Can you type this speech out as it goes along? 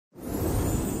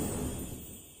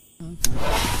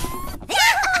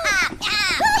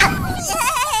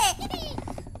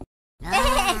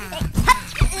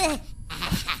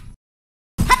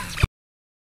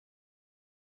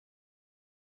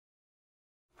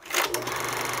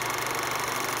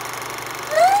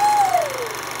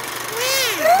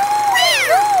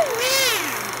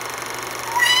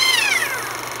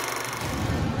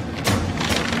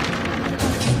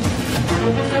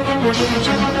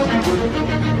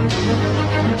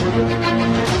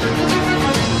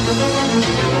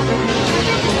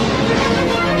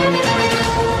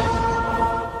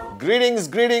Greetings,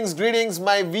 greetings, greetings,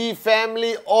 my V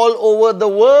family all over the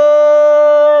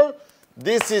world.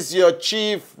 This is your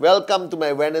Chief. Welcome to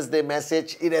my Wednesday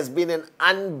message. It has been an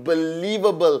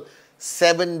unbelievable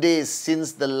 7 days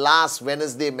since the last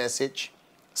Wednesday message.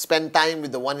 Spent time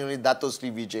with the one and only Dato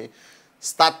Sri Vijay.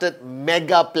 Started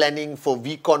mega planning for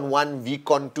VCon 1,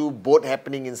 VCon 2, both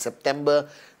happening in September.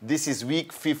 This is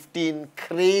week 15.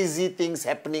 Crazy things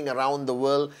happening around the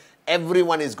world.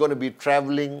 Everyone is going to be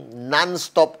traveling.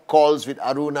 Non-stop calls with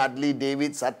Arun, Adli,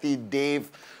 David, Sati,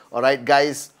 Dave. All right,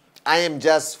 guys. I am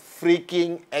just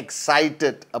freaking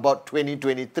excited about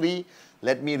 2023.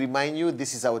 Let me remind you,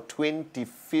 this is our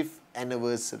 25th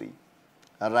anniversary.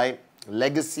 All right.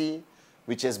 Legacy,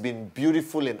 which has been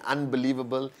beautiful and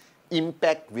unbelievable.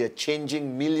 Impact, we are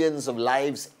changing millions of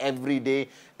lives every day.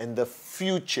 And the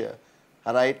future,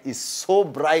 all right, is so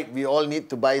bright, we all need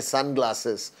to buy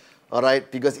sunglasses. All right,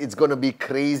 because it's going to be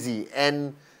crazy.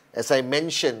 And as I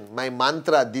mentioned, my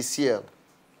mantra this year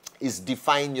is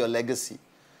define your legacy.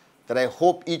 That I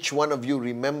hope each one of you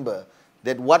remember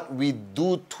that what we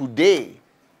do today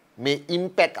may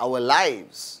impact our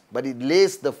lives, but it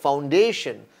lays the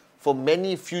foundation for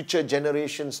many future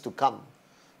generations to come.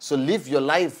 So live your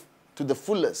life to the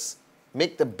fullest.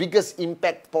 Make the biggest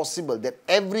impact possible. That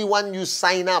everyone you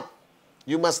sign up,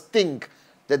 you must think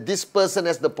that this person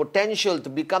has the potential to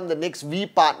become the next V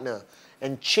partner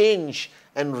and change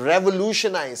and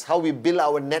revolutionize how we build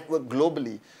our network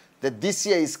globally. That this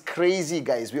year is crazy,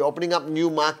 guys. We're opening up new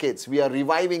markets. We are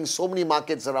reviving so many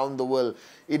markets around the world.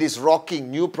 It is rocking.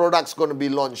 New products going to be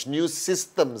launched. New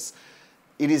systems.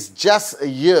 It is just a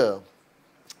year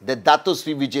that Dato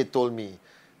Sri Vijay told me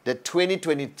that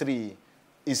 2023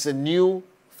 is a new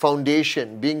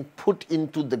foundation being put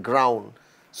into the ground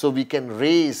so we can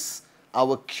raise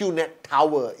our QNET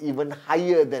tower even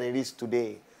higher than it is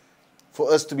today,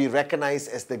 for us to be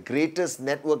recognized as the greatest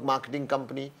network marketing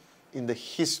company in the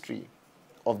history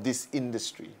of this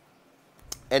industry.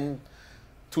 And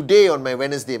today on my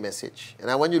Wednesday message, and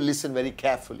I want you to listen very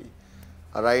carefully,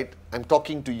 all right, I'm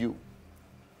talking to you,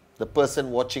 the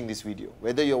person watching this video,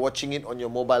 whether you're watching it on your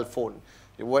mobile phone,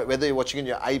 whether you're watching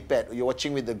it on your iPad, or you're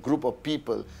watching with a group of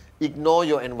people, ignore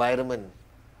your environment,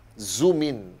 zoom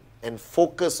in, and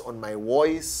focus on my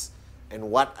voice and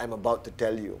what I'm about to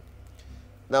tell you.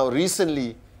 Now,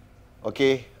 recently,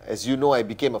 okay, as you know, I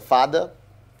became a father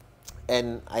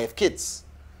and I have kids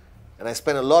and I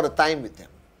spend a lot of time with them.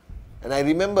 And I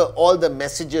remember all the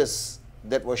messages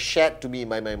that were shared to me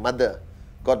by my mother,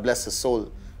 God bless her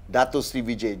soul, Dato Sri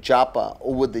Vijay, Japa,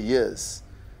 over the years.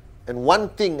 And one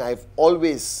thing I've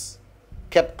always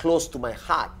kept close to my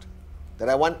heart, that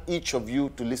I want each of you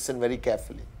to listen very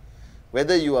carefully.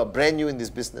 Whether you are brand new in this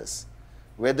business,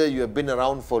 whether you have been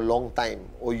around for a long time,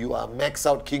 or you are max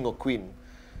out king or queen,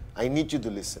 I need you to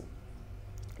listen.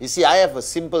 You see, I have a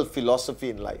simple philosophy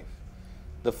in life.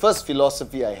 The first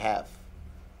philosophy I have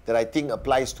that I think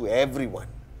applies to everyone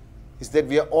is that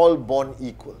we are all born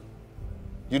equal.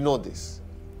 You know this.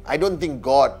 I don't think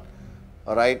God,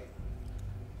 all right,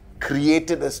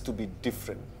 created us to be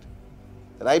different.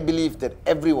 That I believe that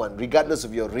everyone, regardless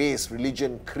of your race,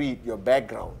 religion, creed, your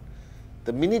background,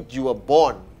 the minute you are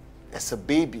born as a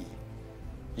baby,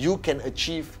 you can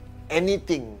achieve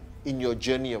anything in your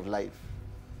journey of life.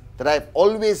 That I've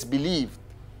always believed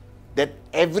that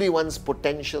everyone's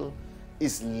potential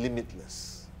is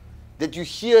limitless. That you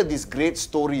hear these great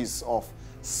stories of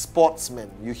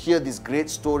sportsmen, you hear these great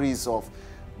stories of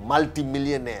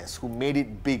multimillionaires who made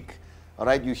it big. All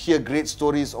right, you hear great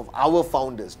stories of our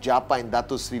founders, Japa and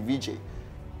Dato Sri Vijay.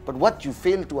 But what you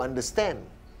fail to understand,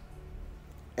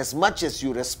 as much as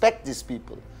you respect these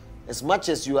people, as much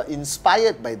as you are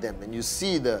inspired by them, and you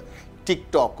see the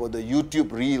TikTok or the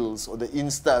YouTube Reels or the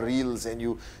Insta Reels, and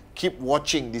you keep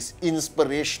watching these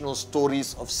inspirational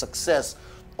stories of success,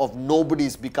 of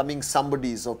nobodies becoming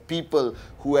somebodies, of people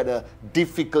who had a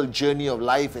difficult journey of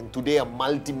life and today are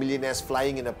multimillionaires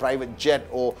flying in a private jet,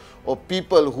 or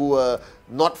people who are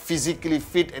not physically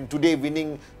fit and today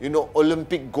winning,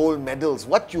 Olympic gold medals.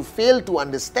 What you fail to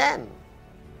understand,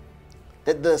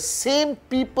 that the same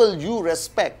people you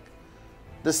respect,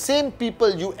 the same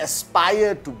people you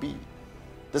aspire to be,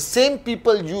 the same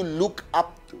people you look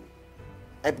up to,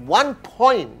 at one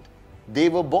point they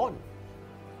were born.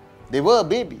 They were a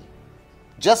baby,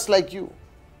 just like you.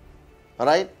 All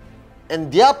right?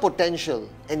 And their potential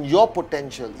and your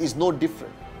potential is no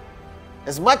different.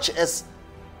 As much as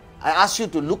I ask you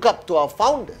to look up to our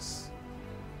founders,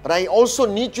 but I also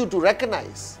need you to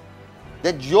recognize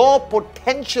that your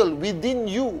potential within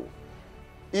you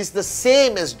is the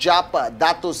same as Japa,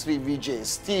 Dato Sri Vijay,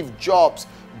 Steve Jobs,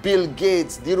 Bill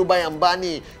Gates, Dhirubhai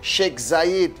Ambani, Sheikh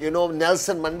Zayed,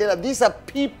 Nelson Mandela. These are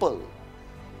people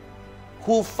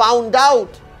who found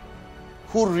out,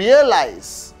 who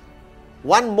realized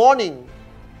one morning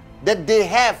that they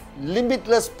have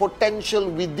limitless potential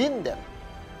within them.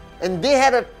 And they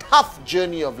had a tough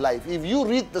journey of life. If you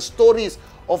read the stories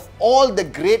of all the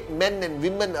great men and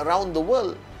women around the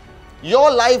world,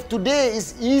 your life today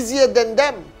is easier than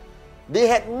them. They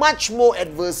had much more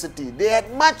adversity. They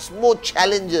had much more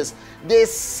challenges. They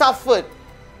suffered.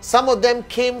 Some of them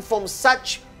came from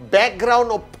such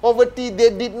background of poverty, they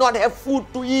did not have food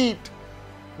to eat.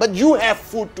 But you have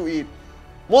food to eat.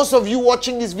 Most of you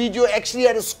watching this video actually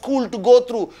had a school to go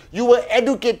through. You were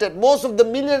educated. Most of the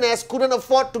millionaires couldn't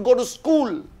afford to go to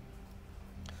school.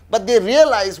 But they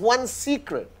realized one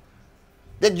secret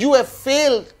that you have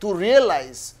failed to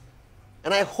realize.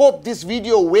 And I hope this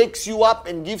video wakes you up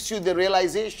and gives you the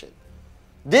realization.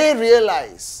 They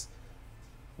realize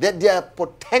that their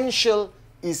potential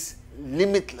is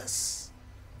limitless.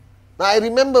 Now, I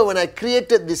remember when I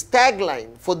created this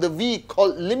tagline for the V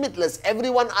called Limitless,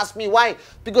 everyone asked me why.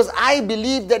 Because I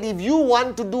believe that if you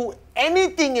want to do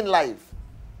anything in life,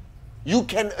 you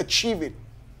can achieve it.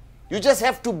 You just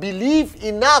have to believe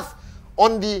enough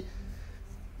on the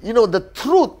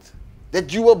truth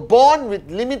that you were born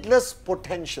with limitless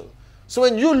potential. So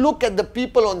when you look at the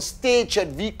people on stage at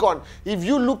VCon, if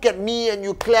you look at me and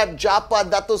you clap Japa,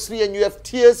 Dato Sri, and you have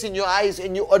tears in your eyes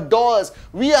and you adore us,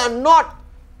 we are not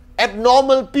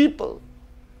abnormal people.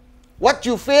 What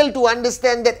you fail to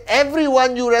understand, that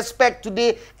everyone you respect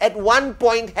today at one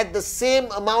point had the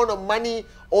same amount of money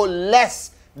or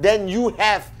less than you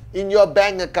have in your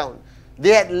bank account. They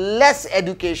had less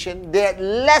education, they had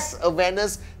less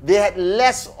awareness, they had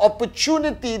less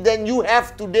opportunity than you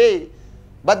have today.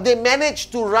 But they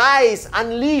managed to rise,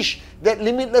 unleash that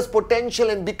limitless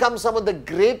potential and become some of the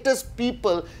greatest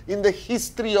people in the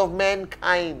history of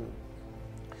mankind.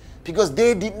 Because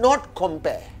they did not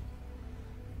compare.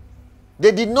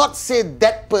 They did not say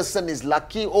that person is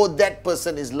lucky, or that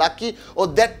person is lucky, or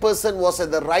that person was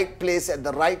at the right place at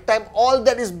the right time. All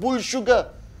that is bull sugar.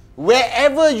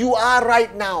 Wherever you are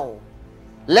right now,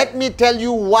 let me tell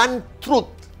you one truth.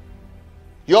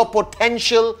 Your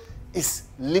potential is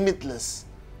limitless.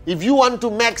 If you want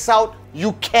to max out,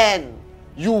 you can.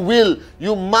 You will,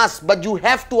 you must, but you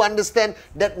have to understand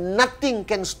that nothing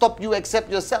can stop you except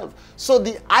yourself. So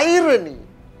the irony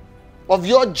of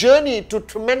your journey to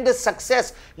tremendous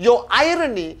success, your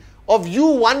irony of you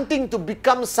wanting to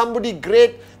become somebody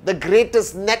great, the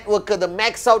greatest networker, the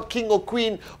max out king or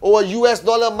queen, or a US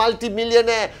dollar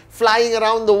multi-millionaire flying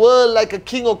around the world like a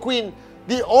king or queen,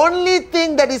 the only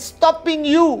thing that is stopping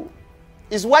you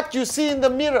is what you see in the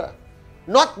mirror,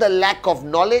 not the lack of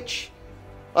knowledge.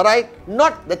 Alright,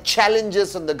 not the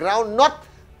challenges on the ground, not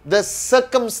the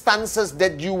circumstances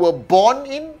that you were born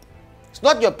in. It's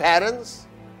not your parents.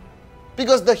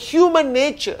 Because the human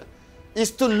nature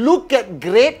is to look at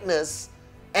greatness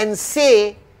and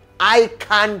say, I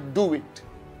can't do it.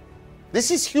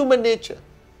 This is human nature.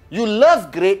 You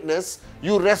love greatness,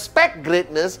 you respect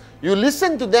greatness, you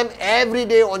listen to them every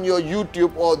day on your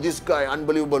YouTube. Oh, this guy,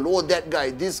 unbelievable. Oh, that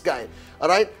guy, this guy.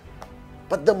 Alright?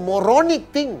 But the moronic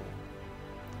thing,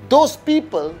 those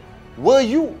people were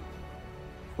you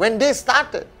when they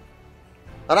started.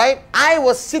 Alright? I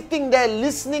was sitting there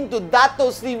listening to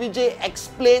Dato Sri Vijay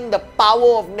explain the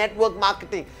power of network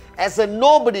marketing as a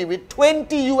nobody with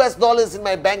 $20 US in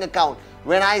my bank account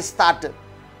when I started.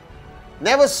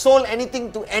 Never sold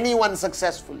anything to anyone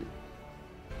successfully.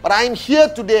 But I am here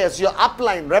today as your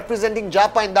upline representing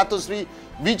Japa and Dato Sri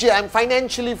Vijay. I am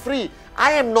financially free.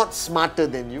 I am not smarter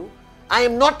than you. I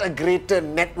am not a greater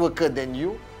networker than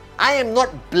you. I am not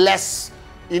blessed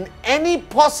in any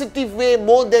positive way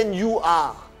more than you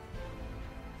are.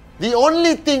 The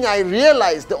only thing I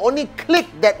realized, the only click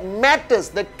that matters,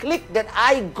 the click that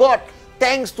I got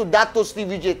thanks to Dato Sri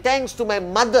Vijay, thanks to my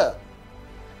mother,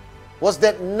 was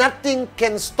that nothing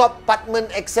can stop Patman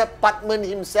except Patman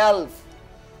himself.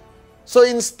 So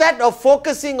instead of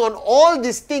focusing on all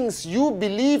these things you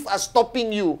believe are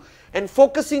stopping you, and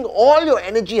focusing all your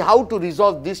energy how to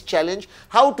resolve this challenge,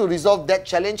 how to resolve that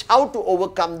challenge, how to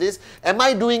overcome this. Am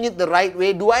I doing it the right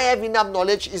way? Do I have enough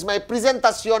knowledge? Is my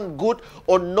presentation good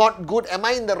or not good? Am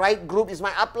I in the right group? Is my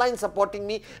upline supporting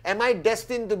me? Am I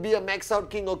destined to be a max out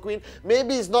king or queen?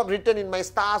 Maybe it's not written in my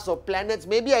stars or planets.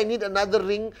 Maybe I need another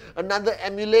ring, another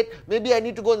amulet. Maybe I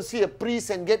need to go and see a priest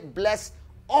and get blessed.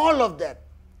 All of that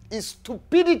is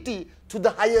stupidity to the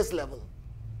highest level.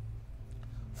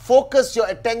 Focus your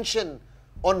attention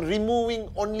on removing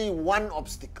only one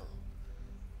obstacle.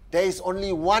 There is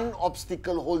only one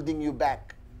obstacle holding you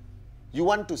back. You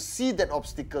want to see that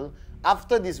obstacle?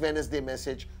 After this Wednesday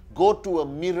message, go to a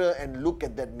mirror and look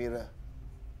at that mirror.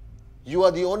 You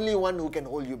are the only one who can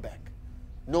hold you back.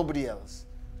 Nobody else.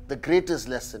 The greatest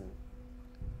lesson,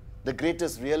 the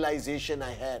greatest realization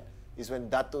I had is when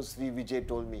Dato Sri Vijay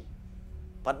told me,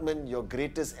 Padman, your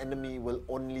greatest enemy will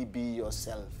only be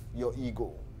yourself, your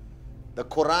ego. The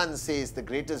Quran says the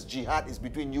greatest jihad is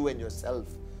between you and yourself,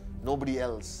 nobody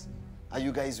else. Are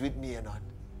you guys with me or not?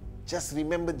 Just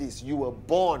remember this, you were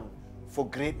born for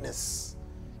greatness.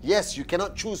 Yes, you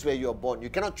cannot choose where you are born. You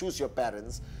cannot choose your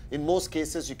parents. In most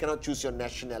cases, you cannot choose your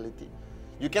nationality.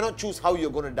 You cannot choose how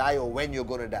you're going to die or when you're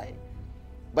going to die.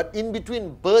 But in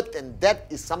between birth and death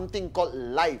is something called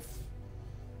life.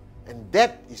 And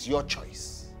that is your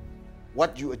choice.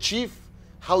 What you achieve,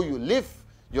 how you live,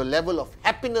 your level of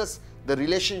happiness, the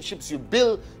relationships you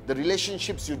build, the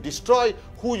relationships you destroy,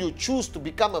 who you choose to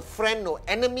become a friend or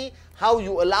enemy, how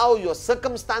you allow your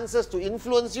circumstances to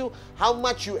influence you, how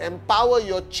much you empower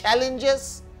your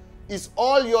challenges, is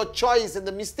all your choice. And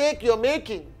the mistake you're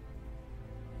making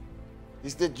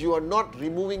is that you are not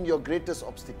removing your greatest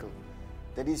obstacle.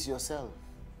 That is yourself.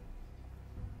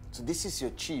 So this is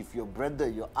your chief, your brother,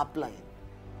 your upline,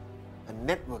 a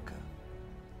networker,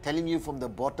 telling you from the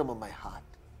bottom of my heart,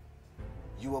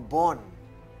 you were born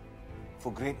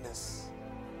for greatness.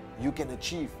 You can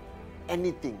achieve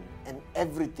anything and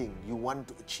everything you want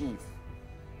to achieve.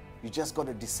 You just got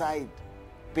to decide,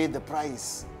 pay the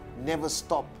price, never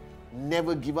stop,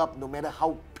 never give up, no matter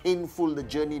how painful the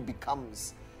journey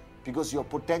becomes, because your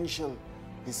potential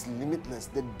is limitless.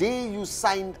 The day you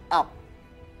signed up,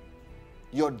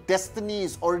 your destiny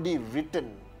is already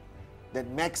written. That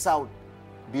max out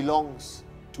belongs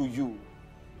to you.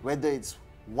 Whether it's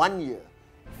 1 year,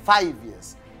 5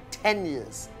 years, 10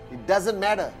 years, it doesn't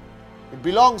matter. It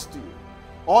belongs to you.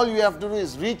 All you have to do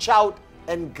is reach out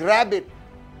and grab it.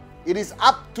 It is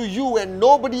up to you and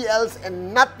nobody else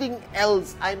and nothing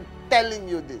else. I'm telling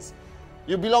you this.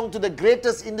 You belong to the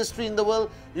greatest industry in the world.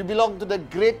 You belong to the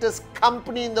greatest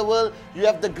company in the world. You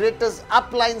have the greatest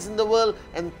uplines in the world.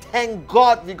 And thank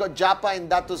God we got Japa and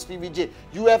Dato Sri Vijay.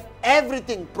 You have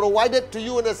everything provided to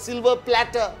you in a silver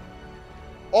platter.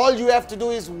 All you have to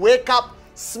do is wake up,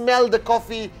 smell the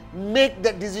coffee, make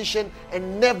that decision,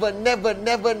 and never, never,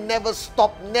 never, never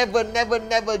stop. Never, never,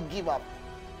 never give up.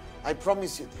 I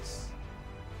promise you this.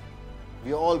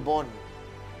 We are all born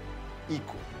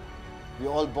equal. We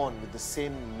are all born with the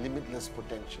same limitless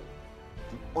potential.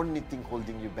 The only thing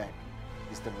holding you back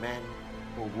is the man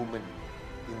or woman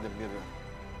in the mirror.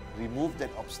 Remove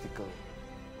that obstacle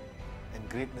and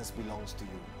greatness belongs to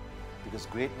you. Because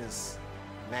greatness,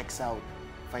 max out,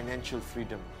 financial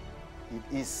freedom,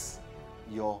 it is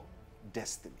your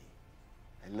destiny.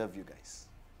 I love you guys.